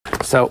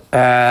So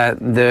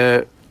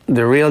the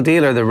real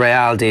deal or the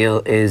real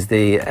deal is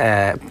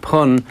the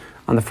pun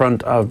on the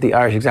front of the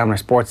Irish Examiner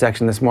sports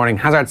section this morning.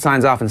 Hazard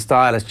signs off in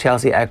style as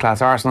Chelsea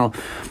outclass Arsenal.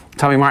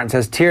 Tommy Martin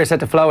says, tears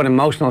set to flow in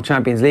emotional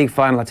Champions League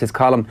final. That's his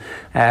column.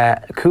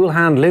 Cool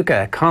hand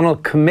Luca Connell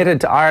committed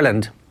to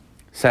Ireland,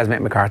 says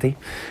Mick McCarthy.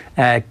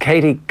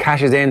 Katie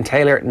cashes in.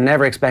 Taylor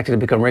never expected to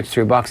become rich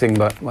through boxing,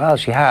 but, well,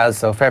 she has,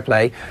 so fair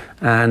play.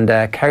 And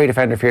Kerry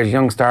defender fears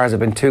young stars have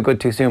been too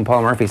good too soon.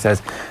 Paul Murphy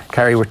says,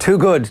 Kerry were too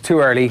good too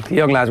early. The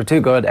young lads were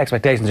too good.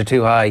 Expectations are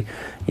too high.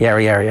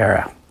 Yara, yara,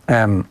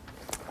 yara.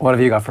 What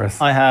have you got for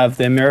us? I have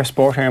the Mirror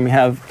Sport here, and we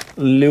have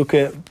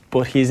Luca,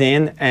 but he's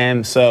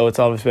in. So it's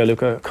obviously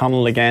Luca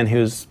Connell again,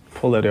 who's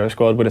pulled out of the Irish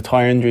squad with a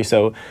thigh injury.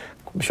 So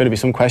should there be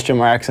some question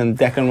marks, and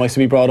Declan Rice to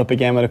be brought up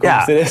again when it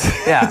comes to this?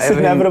 Yeah, it's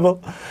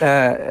inevitable.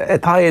 A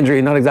thigh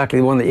injury, not exactly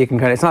the one that you can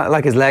kind of. It's not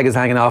like his leg is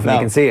hanging off and you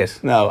can see it.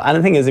 No, and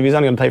the thing is, if he's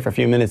only going to play for a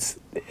few minutes,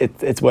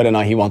 it's whether or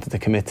not he wanted to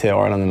commit to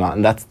Ireland or not,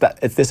 and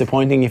it's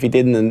disappointing if he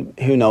didn't. And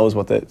who knows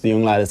what the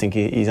young lad is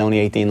thinking? He's only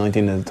 18,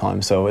 19 at the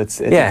time, so it's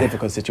a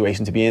difficult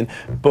situation to be in.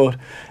 But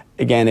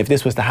again, if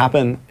this was to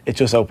happen, it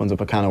just opens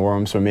up a can of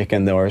worms for Mick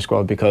and the Irish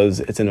squad, because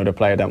it's another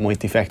player that might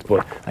defect.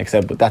 But like I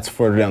said, but that's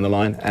further down the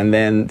line. And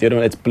then the other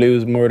one, it's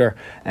Blues murder.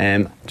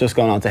 Just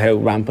going on to how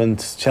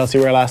rampant Chelsea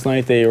were last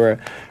night. They were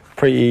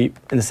pretty,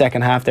 in the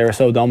second half, they were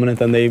so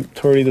dominant, and they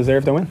thoroughly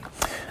deserved their win.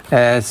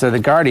 So the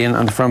Guardian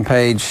on the front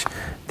page,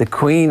 the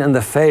Queen and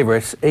the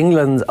favourite,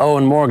 England's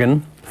Owen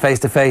Morgan, face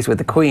to face with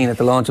the Queen at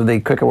the launch of the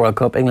Cricket World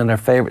Cup. England are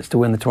favourites to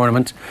win the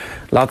tournament.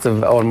 Lots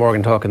of Owen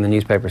Morgan talk in the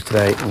newspapers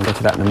today. We'll get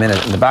to that in a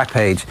minute. And the back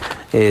page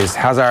is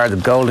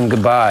Hazard's golden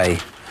goodbye.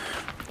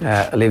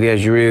 Olivier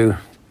Giroud,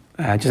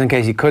 just in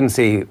case you couldn't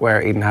see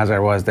where Eden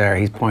Hazard was there,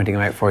 he's pointing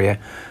him out for you.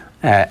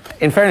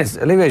 In fairness,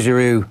 Olivier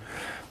Giroud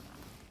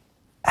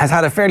has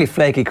had a fairly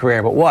flaky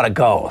career, but what a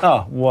goal.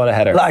 Oh, what a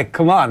header. Like,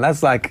 come on,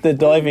 that's like... The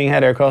diving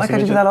header across the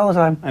pitch. I do that all the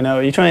time. I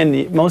know, you try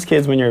and, most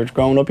kids when you're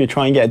growing up, you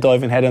try and get a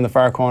diving header in the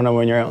far corner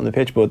when you're out on the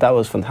pitch, but that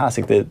was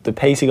fantastic. The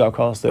pace he got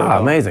across the goal.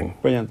 Amazing.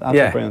 Brilliant,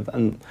 absolutely brilliant.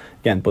 And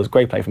again, but it's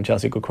great play from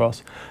Chelsea, good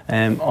cross.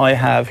 I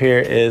have here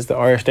is the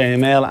Irish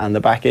Daily Mail, and the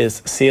back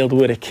is sealed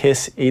with a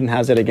kiss. Eden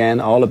Hazard again,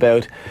 all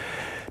about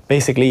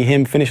basically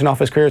him finishing off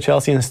his career at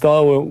Chelsea in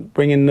style,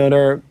 bringing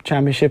another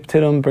championship to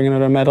them, bringing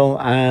another medal,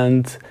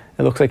 and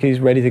it looks like he's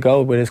ready to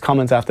go. With his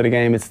comments after the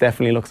game, it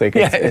definitely looks like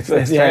it's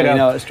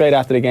straight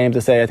after the game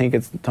to say, I think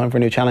it's time for a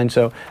new challenge.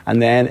 So, and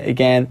then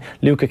again,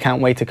 Luca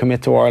can't wait to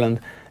commit to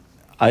Ireland.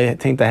 I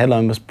think the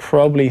headline was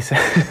probably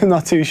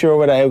not too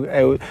sure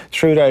how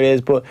true that is,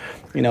 but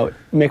you know,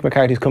 Mick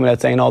McCarthy's coming out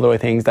saying all the right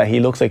things, that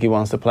he looks like he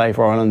wants to play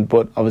for Ireland,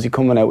 but obviously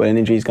coming out with an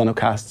injury, he's going to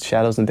cast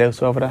shadows and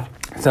doubts over that.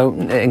 So,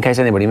 in case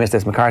anybody missed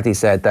this, McCarthy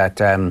said that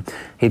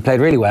he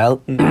played really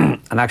well and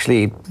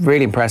actually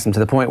really impressed him to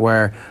the point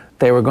where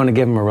they were going to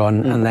give him a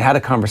run, and they had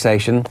a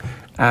conversation.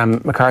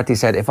 McCarthy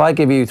said, if I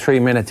give you 3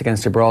 minutes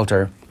against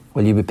Gibraltar,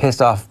 will you be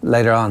pissed off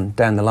later on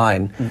down the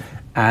line?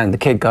 And the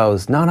kid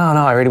goes, no,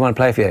 I really want to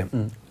play for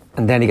you.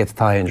 And then he gets a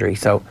thigh injury.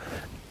 So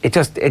it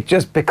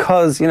just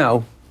because, you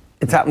know,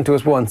 it's happened to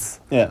us once,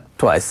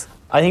 twice.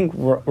 I think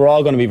we're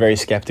all going to be very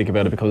sceptic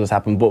about it because it's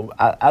happened. But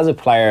as a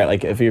player,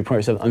 like if you put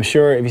yourself, I'm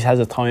sure if he has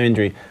a thigh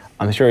injury,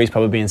 I'm sure he's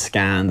probably being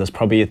scanned. There's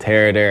probably a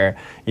tear there.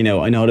 You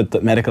know, I know that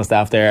the medical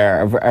staff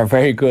there are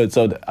very good.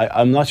 So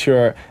I'm not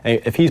sure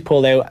if he's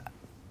pulled out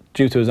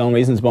due to his own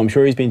reasons, but I'm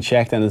sure he's been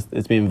checked and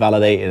it's been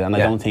validated. And I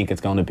don't think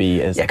it's going to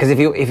be as... Yeah, because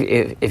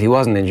if he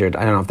wasn't injured,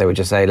 I don't know if they would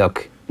just say,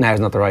 look, now's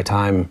not the right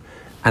time,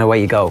 and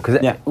away you go.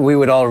 Because we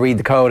would all read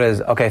the code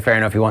as, okay, fair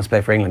enough, he wants to play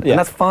for England. And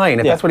that's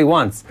fine. If that's what he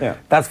wants,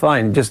 that's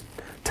fine. Just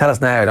tell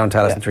us now, don't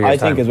tell us in 3 years'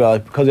 time. I think as well,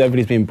 because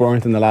everybody's been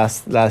burnt in the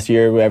last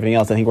year with everything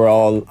else, I think we're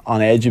all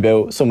on edge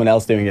about someone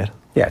else doing it.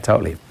 Yeah,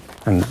 totally.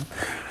 And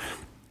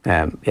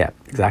yeah,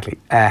 exactly.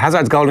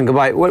 Hazard's golden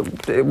goodbye.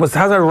 Was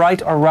Hazard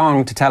right or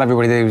wrong to tell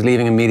everybody that he was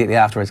leaving immediately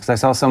afterwards? Because I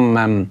saw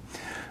some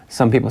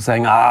people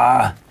saying,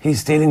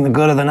 he's stealing the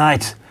good of the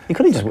night. He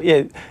could have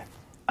just...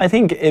 I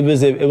think it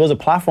was a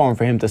platform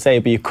for him to say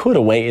it, but you could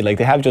have waited. Like,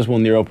 they have just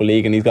won the Europa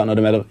League and he's got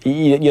another medal.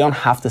 You don't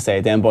have to say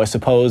it then, but I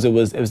suppose it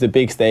was the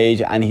big stage,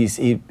 and he's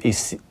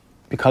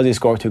because he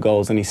scored 2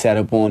 goals and he set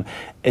up one,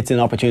 it's an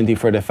opportunity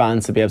for the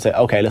fans to be able to say,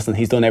 okay, listen,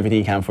 he's done everything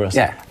he can for us.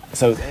 Yeah.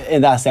 So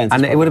in that sense,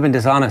 and it would have been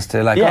dishonest to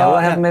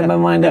I haven't made my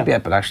mind up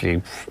yet, but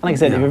actually, like I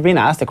said, if you're being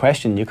asked a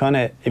question, you kind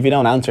of, if you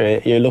don't answer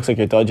it, it looks like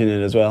you're dodging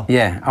it as well.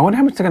 Yeah. I wonder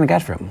how much they're going to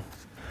get for him.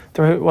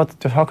 They're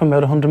talking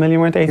about 100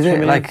 million, weren't they?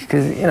 Like,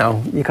 because you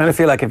know, you kind of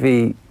feel like if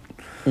he's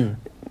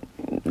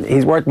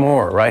worth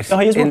more, right? Oh,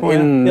 he's worth more.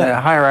 In the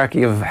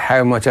hierarchy of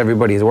how much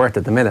everybody's worth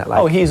at the minute. Like.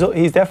 Oh, he's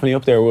definitely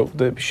up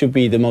there. Should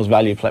be the most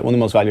valued one of the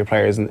most valued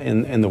players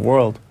in the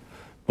world.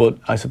 But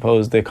I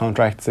suppose the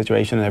contract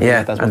situation and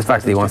everything. Yeah, and the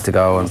fact that he wants to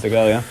go.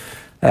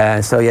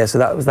 So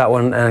that was that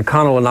one.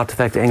 Connell will not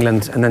defect to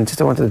England. And then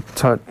just I wanted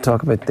to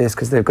talk about this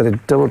because they've got a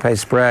double-page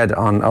spread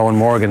on Owen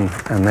Morgan,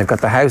 and they've got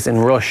the house in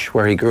Rush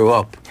where he grew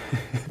up.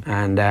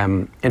 And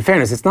in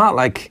fairness, it's not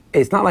like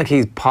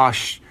he's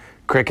posh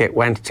cricket,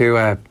 went to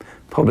a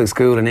public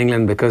school in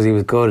England because he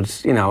was good,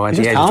 you know, at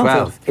the age of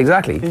 12.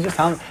 Exactly. He's just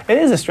talented. It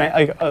is a strange.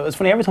 It's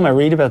funny every time I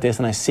read about this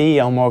and I see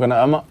Eoin Morgan.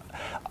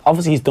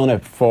 Obviously, he's done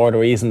it for the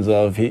reasons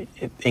of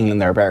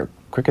England. They're a better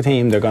cricket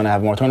team. They're going to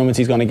have more tournaments.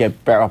 He's going to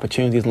get better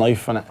opportunities in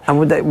life. And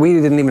we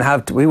didn't even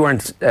have. We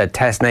weren't a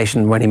Test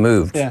nation when he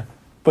moved. Yeah,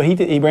 but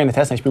he ran a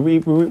Test nation.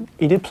 But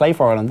he did play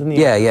for Ireland, didn't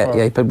he?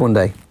 Yeah. He played one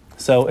day.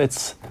 So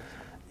it's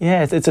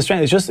a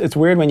strange. It's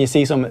weird when you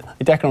see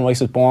Declan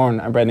Rice was born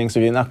and bred in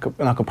England. So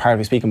not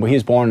comparatively speaking, but he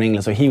was born in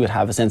England, so he would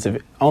have a sense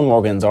of. Eoin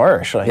Morgan's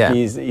Irish. Like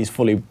he's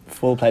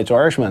full-fledged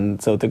Irishman.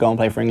 So to go and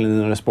play for England in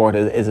another sport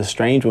is a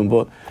strange one,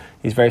 but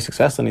he's very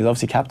successful and he's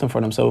obviously captain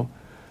for them. So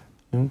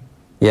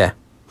yeah,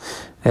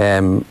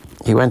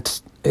 he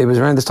went. It was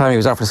around this time he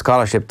was offered a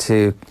scholarship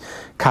to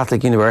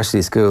Catholic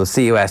University School,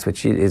 CUS,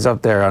 which is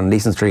up there on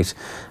Leeson Street,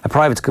 a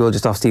private school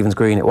just off Stephen's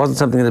Green. It wasn't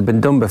something that had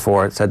been done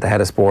before, said the head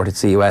of sport at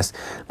CUS,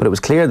 but it was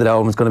clear that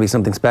Owen was going to be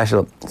something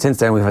special. Since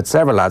then, we've had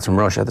several lads from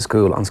Russia at the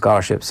school on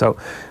scholarships. So,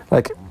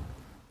 like,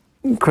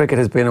 cricket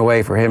has been a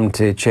way for him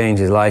to change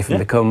his life and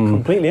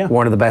become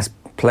one of the best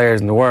players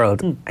in the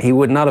world. He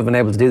would not have been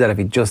able to do that if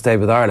he just stayed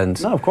with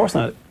Ireland. No, of course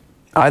not.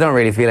 I don't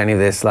really feel any of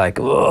this, like,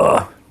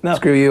 ugh. No.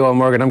 Screw you, Eoin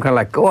Morgan. I'm kind of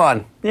like, go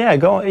on. Yeah,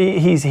 go on.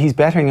 He's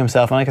bettering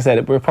himself. And like I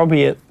said, we're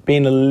probably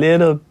being a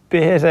little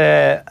bit...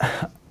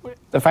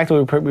 the fact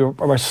that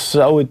we're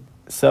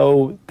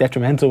so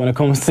detrimental when it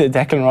comes to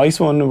Declan Rice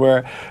one,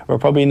 we're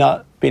probably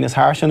not being as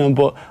harsh on him.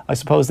 But I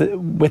suppose that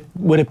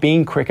with it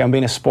being cricket and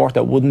being a sport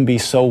that wouldn't be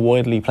so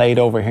widely played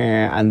over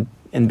here and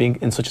being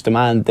in such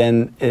demand,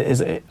 then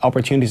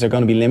opportunities are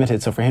going to be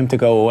limited. So for him to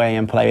go away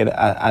and play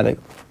at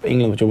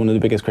England, which are one of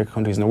the biggest cricket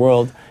countries in the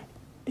world,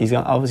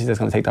 obviously that's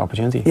going to take the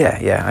opportunity.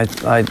 Yeah.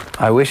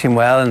 I wish him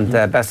well and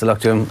best of luck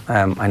to him.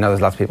 I know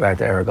there's lots of people out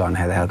there who are going,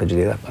 how the hell could you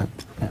do that? But,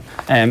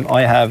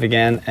 I have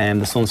again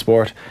the Sun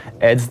Sport,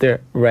 Ed's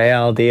the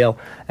Real deal,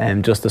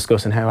 just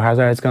discussing how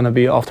Hazard's going to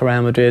be off to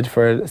Real Madrid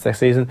for this next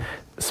season.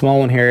 Small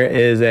one here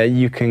is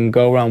you can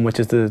go around, which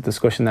is the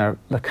discussion that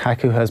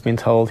Lukaku has been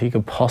told he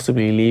could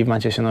possibly leave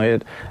Manchester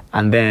United,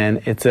 and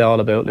then it's all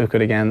about Luca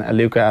again,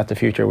 Luca at the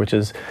future, which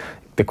is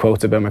the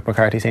quotes about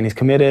McCarthy saying he's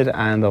committed,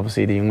 and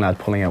obviously the young lad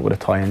pulling out with a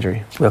thigh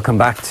injury. We'll come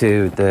back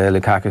to the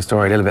Lukaku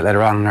story a little bit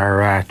later on in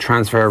our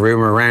transfer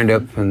rumour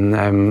roundup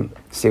and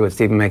see what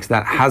Stephen makes of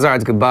that.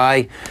 Hazard's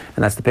goodbye,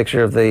 and that's the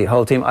picture of the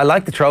whole team. I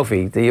like the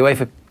trophy, the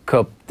UEFA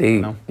Cup,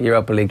 the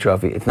Europa League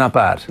trophy. It's not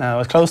bad. No, I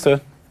was close to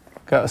it.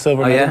 Got a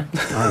silver medal.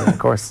 Oh, of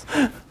course.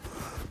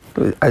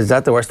 Is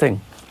that the worst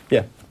thing?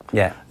 Yeah.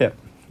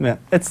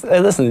 It's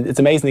listen. It's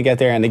amazing to get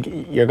there, and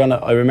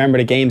I remember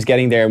the games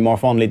getting there more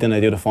fondly than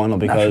I do the final,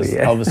 because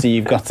obviously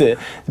you've got the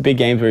big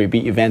games where you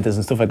beat Juventus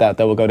and stuff like that.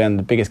 That will go down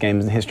the biggest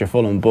games in the history of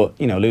Fulham. But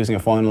losing a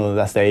final at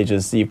that stage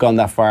is, you've gone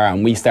that far,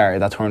 and we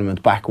started that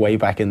tournament way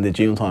back in the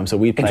June time. So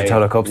we played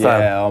Intertoto Cup style.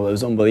 Yeah, it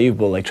was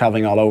unbelievable. Like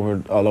traveling all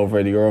over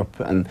Europe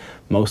and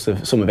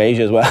some of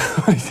Asia as well.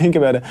 When you think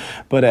about it,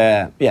 but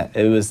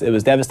it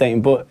was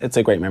devastating. But it's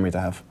a great memory to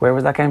have. Where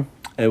was that game?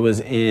 It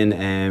was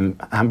in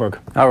Hamburg.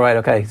 Oh, right,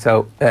 okay.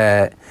 So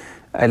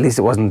at least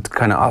it wasn't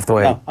kind of off the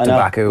way to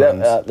Baku.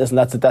 Listen,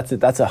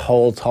 that's a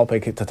whole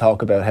topic to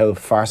talk about, how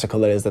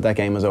farcical it is that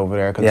game was over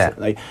there. Because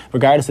like,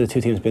 regardless of the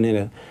two teams being in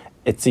it,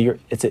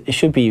 it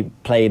should be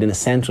played in a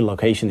central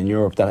location in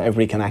Europe that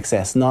everybody can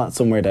access, not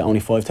somewhere that only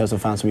 5,000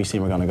 fans from each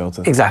team are going to go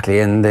to. Exactly,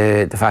 and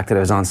the fact that it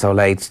was on so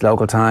late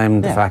local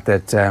time, the fact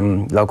that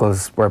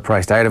locals were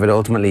priced out of it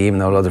ultimately, even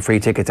though loads of free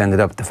tickets ended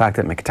up, the fact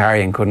that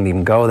Mkhitaryan couldn't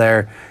even go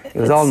there, it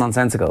was all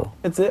nonsensical.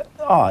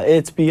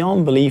 It's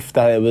beyond belief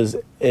that it was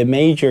a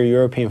major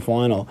European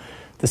final,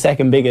 the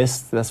second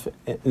biggest, that's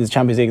the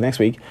Champions League next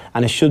week,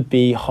 and it should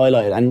be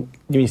highlighted. And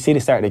when you see the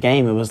start of the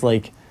game, it was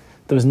like,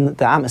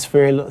 the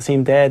atmosphere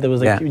seemed dead. There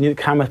was like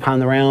cameras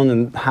panning around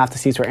and half the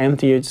seats were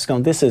empty. You're just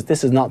going, this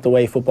is not the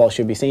way football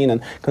should be seen.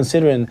 And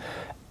considering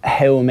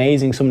how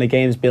amazing some of the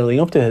games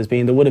building up to has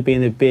been, there would have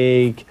been a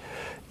big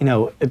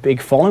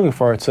following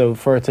for it. So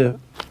for it to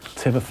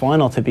have a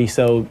final to be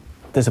so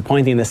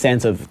disappointing in the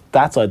sense of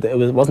that side,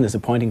 it wasn't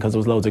disappointing because there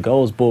was loads of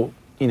goals, but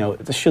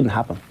this shouldn't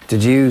happen.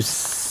 Did you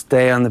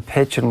stay on the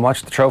pitch and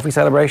watch the trophy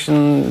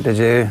celebration? Did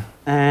you?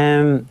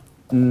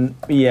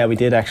 Yeah, we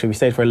did actually. We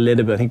stayed for a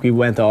little bit. I think we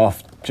went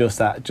off just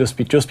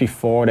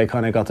before they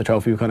kind of got the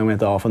trophy. We kind of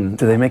went off. And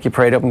did they make you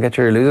parade up and get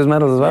your losers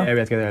medals as well? Yeah, we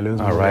had to get our losers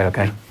medals. Oh, right,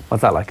 okay.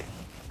 What's that like?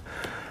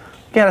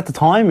 Yeah, at the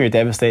time you're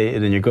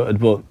devastated and you're gutted,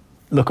 but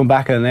looking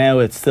back at it now,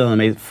 it's still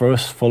amazing for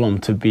us, Fulham,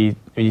 to be,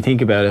 when you think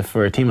about it,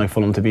 for a team like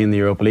Fulham to be in the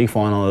Europa League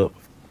final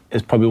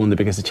is probably one of the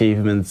biggest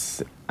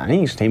achievements. I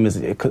think each team is,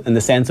 in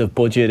the sense of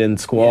budget and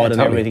squad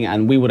and everything,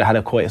 and we would have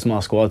had quite a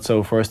small squad,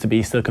 so for us to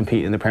be still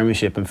competing in the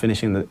Premiership and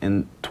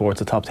finishing towards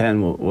the top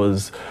 10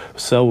 was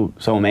so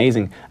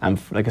amazing. And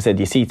like I said,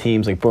 you see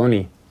teams like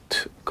Burnley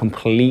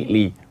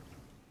completely,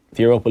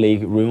 the Europa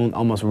League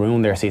almost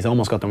ruined their season,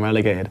 almost got them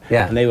relegated.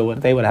 Yeah. And they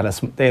would have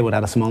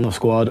had a small enough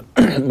squad,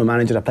 a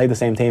manager that played the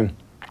same team.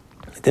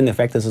 It didn't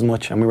affect us as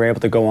much, and we were able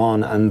to go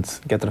on and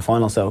get to the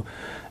final. So,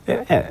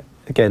 yeah,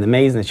 again,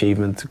 amazing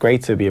achievement.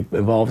 Great to be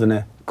involved in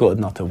it. Good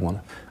not to have won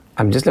it.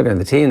 I'm just looking at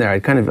the team there.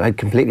 I'd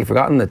completely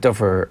forgotten that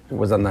Duffer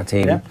was on that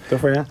team. Yeah,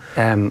 Duffer,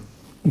 yeah.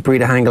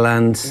 Breda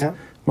Hangeland, Yeah.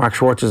 Mark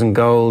Schwartz's in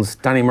goals,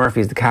 Danny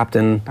Murphy's the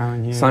captain,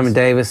 Simon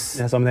Davis,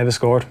 Yeah, Simon Davis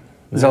scored.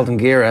 Zoltan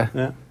Gira,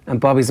 Yeah. and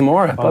Bobby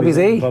Zamora, Bobby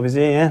Z. Bobby Z,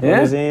 yeah.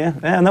 Bobby Z, yeah.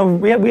 Yeah, no,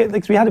 we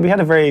had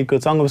a very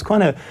good song. It was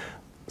kind of,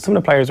 some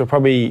of the players were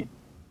probably,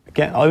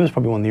 I was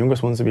probably one of the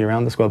youngest ones to be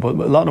around the squad, but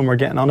a lot of them were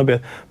getting on a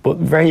bit, but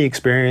very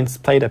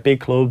experienced, played at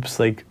big clubs,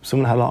 like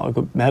someone had a lot of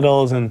good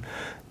medals, and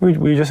we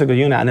were just a good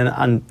unit.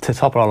 And to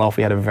top it all off,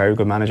 we had a very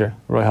good manager,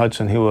 Roy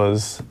Hodgson, who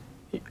was,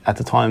 at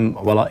the time,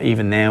 well,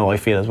 even now, I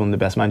feel is one of the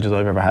best managers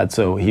I've ever had,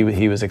 so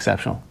he was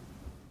exceptional.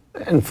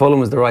 And Fulham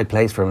was the right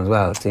place for him as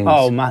well, it seems.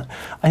 Oh, man.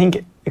 I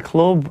think a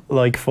club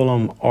like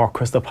Fulham or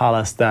Crystal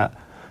Palace that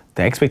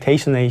the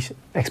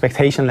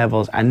expectation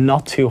levels are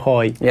not too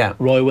high, yeah.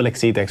 Roy will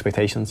exceed the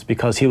expectations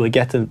because he will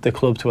get the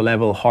club to a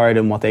level higher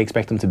than what they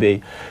expect them to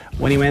be.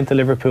 When he went to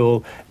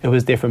Liverpool, it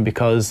was different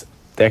because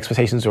the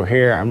expectations were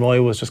here and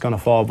Roy was just going to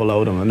fall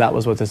below them, and that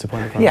was what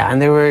disappointed him. Yeah,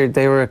 and they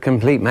were a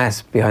complete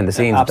mess behind the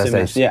scenes at that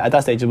stage. Yeah, at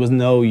that stage there was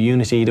no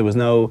unity, it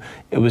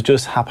was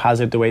just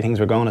haphazard the way things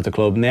were going at the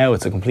club. Now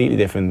it's a completely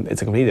different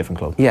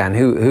club. Yeah, and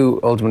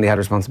who ultimately had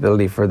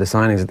responsibility for the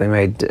signings that they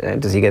made?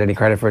 Does he get any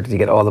credit for it? Does he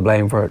get all the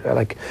blame for it?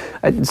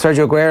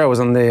 Sergio Aguero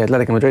was on the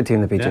Atletico Madrid team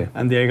that beat you.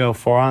 And Diego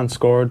Forlan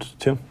scored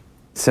too.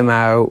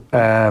 Simao,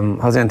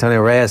 Jose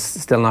Antonio Reyes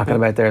still knocking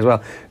about there as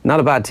well.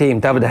 Not a bad team.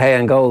 David De Gea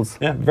in goals.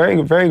 Yeah,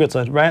 very very good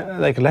side. Right,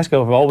 like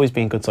Atletico have always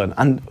been good side,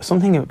 and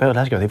something about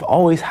Atletico, they've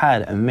always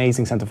had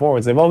amazing centre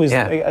forwards. They've always,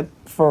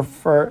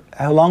 for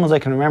how long as I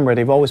can remember,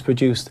 they've always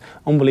produced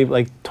unbelievable.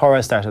 Like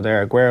Torres started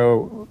there,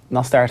 Aguero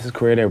not started his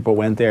career there, but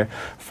went there.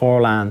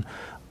 Forlan,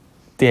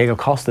 Diego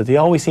Costa, they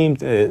always seem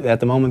to, at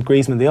the moment,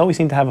 Griezmann, they always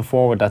seem to have a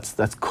forward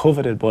that's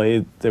coveted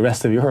by the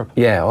rest of Europe.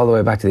 Yeah, all the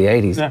way back to the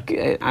 80s.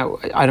 Yeah.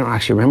 I don't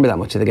actually remember that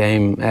much of the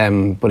game,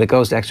 but it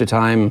goes to extra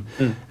time,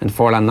 and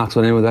Forlan knocks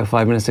one in with about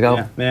 5 minutes to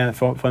go. Yeah,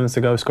 5 minutes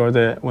to go, scored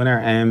the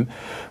winner.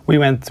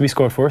 We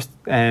scored first.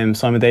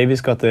 Simon Davies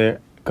scored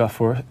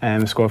first,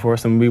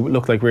 and we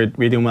looked like we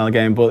were doing well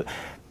again, but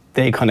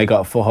they kind of got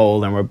a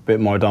foothold and were a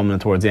bit more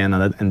dominant towards the end,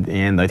 and in the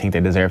end I think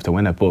they deserved to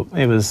win it, but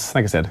it was,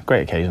 like I said, a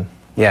great occasion.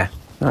 Yeah.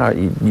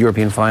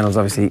 European finals,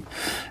 obviously,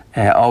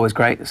 always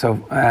great. So,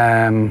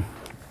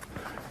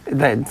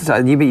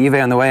 you beat Juve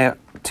on the way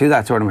to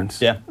that tournament.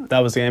 Yeah, that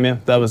was the game. Yeah,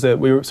 that was it.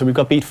 We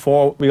got beat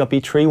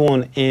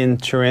 3-1 in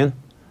Turin,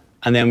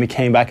 and then we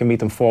came back and beat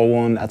them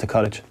 4-1 at the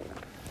Cottage.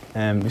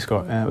 We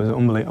scored. It was an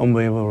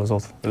unbelievable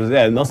result. It was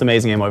the most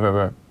amazing game I've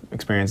ever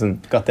experienced,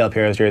 and got Del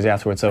Piero's jersey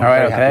afterwards. So all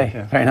right, very happy,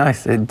 yeah. Very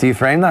nice. Do you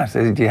frame that?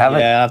 Do you have it?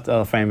 Yeah,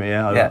 I'll frame it.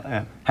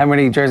 Yeah. How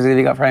many jerseys have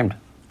you got framed?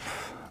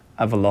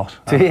 I have a lot.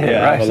 Do you?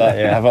 Yeah, right. I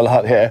have a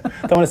lot. Yeah.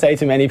 Don't want to say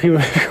too many people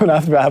going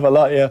after, but I have a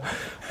lot. Yeah.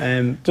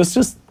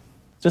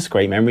 Just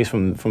great memories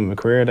from a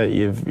career that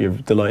you're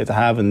delighted to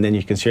have, and then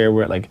you can share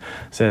with, like I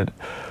said,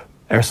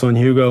 our son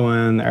Hugo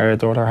and our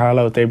daughter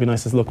Harlow. They'd be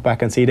nice to look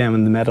back and see them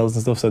and the medals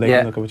and stuff, so they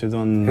can look at what you've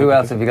done. Who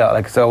else have you got?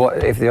 Like, so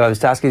if I was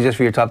to ask you just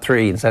for your top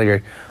 3 instead of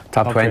your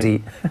top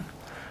 20.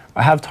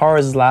 I have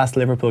Torres' last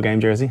Liverpool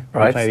game jersey.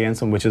 Right. I played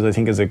against him, which I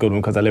think is a good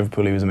one because at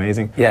Liverpool he was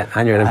amazing. Yeah,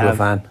 and you're a Liverpool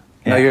fan.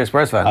 Yeah. No, you're a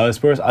Spurs fan. I was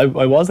Spurs. I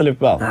was a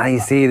Liverpool. You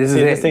see, this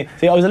is it.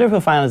 See, I was a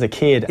Liverpool fan as a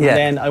kid, and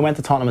then I went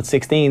to Tottenham at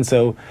 16.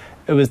 So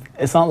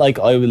it's not like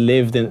I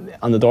lived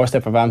on the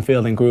doorstep of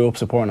Anfield and grew up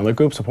supporting them. I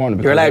grew up supporting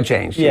them. You're allowed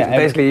change. Yeah,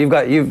 basically,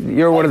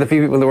 you're one of the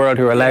few people in the world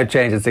who are allowed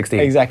change at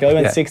 16. Exactly. I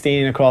went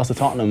 16 across to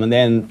Tottenham, and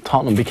then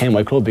Tottenham became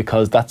my club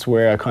because that's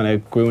where I kind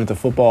of grew into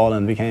football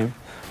and became.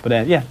 But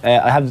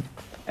I have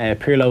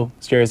Pirlo's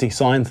jersey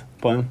signed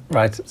by him.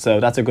 Right. So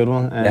that's a good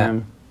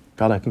one.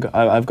 God,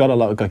 I've got a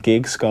lot. I've got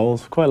gigs,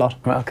 goals, quite a lot.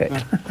 Well, okay.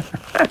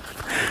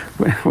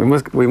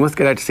 we must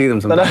get out to see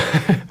them sometime.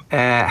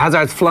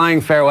 Hazard's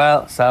flying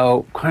farewell,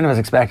 so kind of as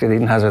expected.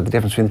 Eden Hazard, the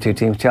difference between the two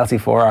teams: Chelsea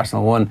 4,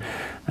 Arsenal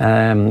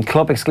 1.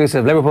 Club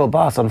exclusive: Liverpool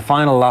boss on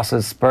final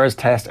losses, Spurs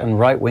test, and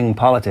right wing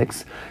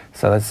politics.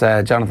 So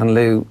that's Jonathan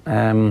Liu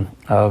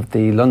of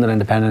the London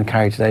Independent,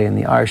 carried today in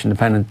the Irish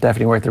Independent.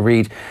 Definitely worth a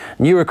read.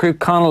 New recruit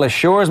Connell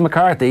assures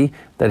McCarthy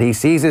that he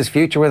sees his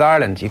future with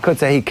Ireland. You could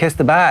say he kissed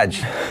the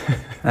badge.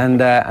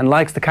 And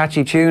likes the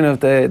catchy tune of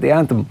the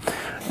anthem.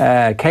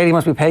 Katie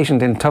must be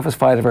patient in toughest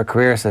fight of her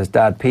career, says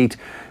Dad Pete.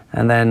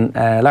 And then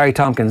Larry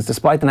Tompkins,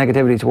 despite the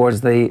negativity towards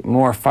the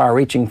more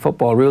far-reaching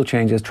football rule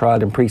changes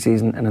trialled in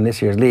pre-season and in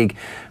this year's league,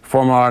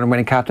 former Ireland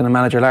winning captain and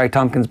manager Larry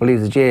Tompkins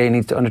believes the GAA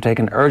needs to undertake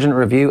an urgent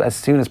review as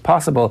soon as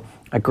possible.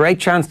 A great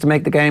chance to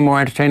make the game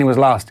more entertaining was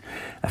lost.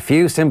 A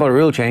few simple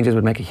rule changes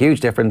would make a huge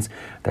difference.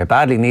 They're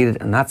badly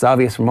needed, and that's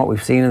obvious from what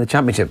we've seen in the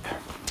Championship.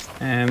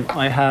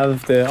 I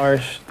have the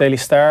Irish Daily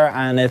Star,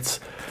 and it's,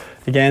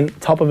 again,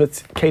 top of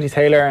it's Katie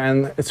Taylor,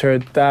 and it's her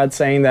dad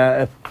saying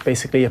that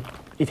basically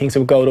he thinks it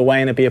would go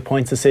away and it'd be a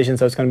points decision,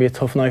 so it's going to be a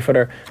tough night for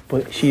her,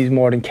 but she's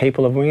more than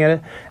capable of winning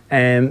it.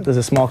 There's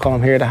a small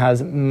column here that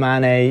has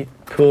Mane,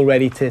 Pool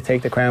ready to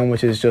take the crown,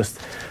 which is just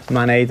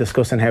Mane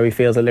discussing how he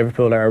feels that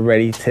Liverpool are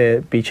ready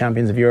to be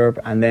champions of Europe.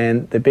 And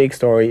then the big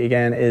story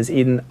again is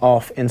Eden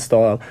off in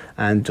style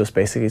and just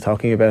basically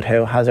talking about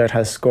how Hazard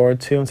has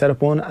scored 2 instead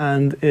of 1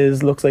 and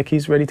looks like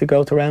he's ready to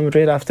go to Real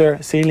Madrid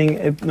after sealing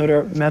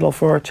another medal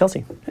for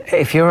Chelsea.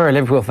 If you're a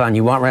Liverpool fan,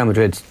 you want Real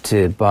Madrid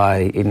to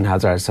buy Eden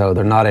Hazard, so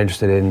they're not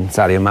interested in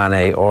Sadio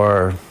Mane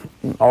or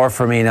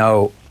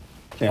Firmino.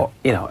 Yeah.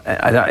 You know,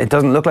 it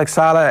doesn't look like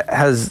Salah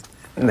has.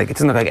 Like, it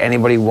doesn't look like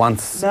anybody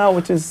wants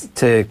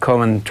to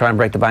come and try and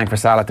break the bank for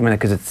Salah at the minute,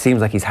 because it seems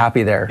like he's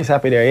happy there. He's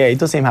happy there, yeah. He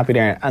does seem happy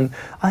there. And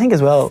I think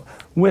as well,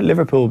 with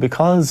Liverpool,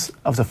 because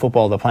of the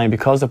football they're playing,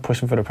 because they're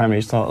pushing for the Premier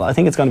League, so I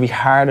think it's going to be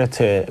harder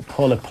to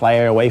pull a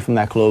player away from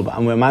that club.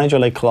 And with a manager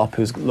like Klopp,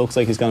 who looks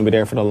like he's going to be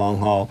there for the long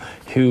haul,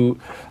 who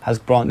has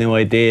brought new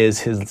ideas,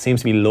 seems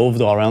to be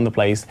loved all around the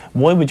place,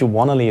 why would you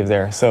want to leave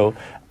there? So,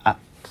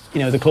 you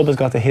know, the club has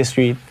got the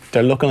history.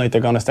 They're looking like they're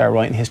going to start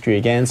writing history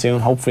again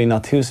soon, hopefully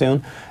not too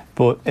soon.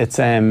 But it's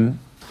I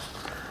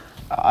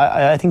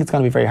think it's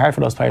going to be very hard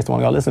for those players to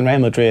want to go. Listen, Real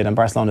Madrid and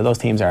Barcelona, those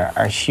teams are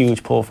a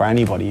huge pull for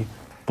anybody.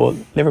 But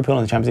Liverpool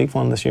in the Champions League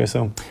final this year,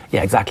 so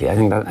yeah, exactly. I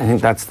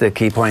think that's the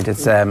key point.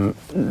 It's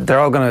they're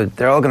all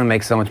gonna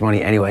make so much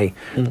money anyway.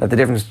 That the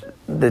difference,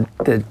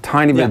 the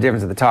tiny bit of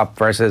difference at the top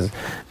versus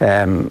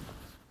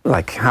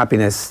like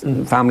happiness,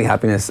 family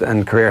happiness,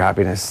 and career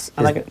happiness.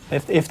 And like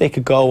if they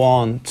could go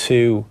on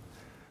to.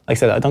 Like I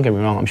said, don't get me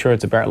wrong, I'm sure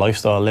it's a better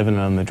lifestyle living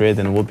in Madrid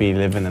than it would be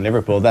living in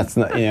Liverpool. That's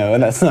not, you know,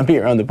 that's not beat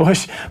around the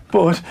bush.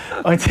 But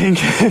I think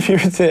if you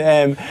were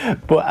to,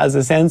 but as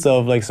a sense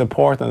of like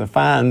support and the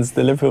fans,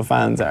 the Liverpool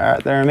fans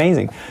they're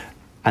amazing.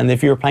 And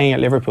if you were playing at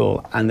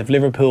Liverpool, and if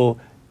Liverpool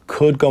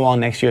could go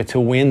on next year to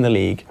win the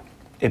league,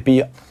 it'd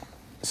be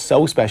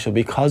so special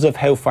because of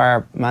how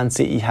far Man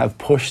City have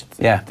pushed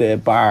the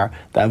bar,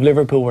 that if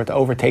Liverpool were to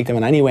overtake them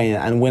in any way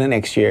and win it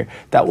next year,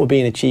 that would be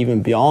an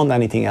achievement beyond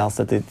anything else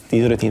that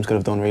these other teams could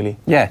have done, really.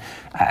 Yeah.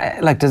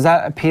 Like, does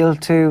that appeal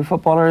to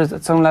footballers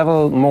at some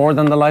level more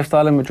than the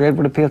lifestyle in Madrid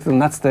would appeal to them?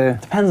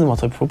 Depends on what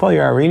type of football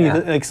you are, really. Yeah.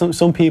 Like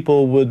some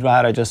people would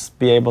rather just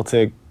be able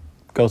to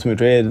go to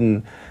Madrid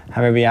and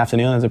have every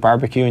afternoon as a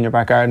barbecue in your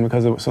back garden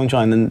because of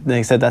sunshine, and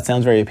they said that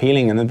sounds very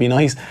appealing and it'd be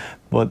nice.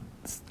 But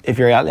if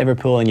you're at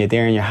Liverpool and you're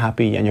there and you're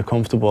happy and you're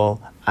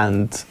comfortable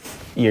and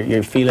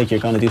you feel like you're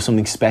going to do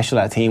something special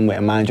at a team with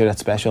a manager that's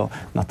special,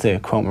 not to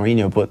quote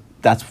Mourinho, but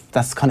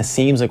that's kind of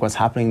seems like what's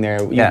happening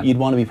there. You'd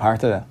want to be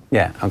part of that.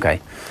 Yeah,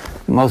 okay.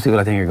 Most people,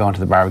 I think, are going to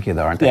the barbecue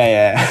though, aren't they?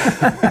 Yeah.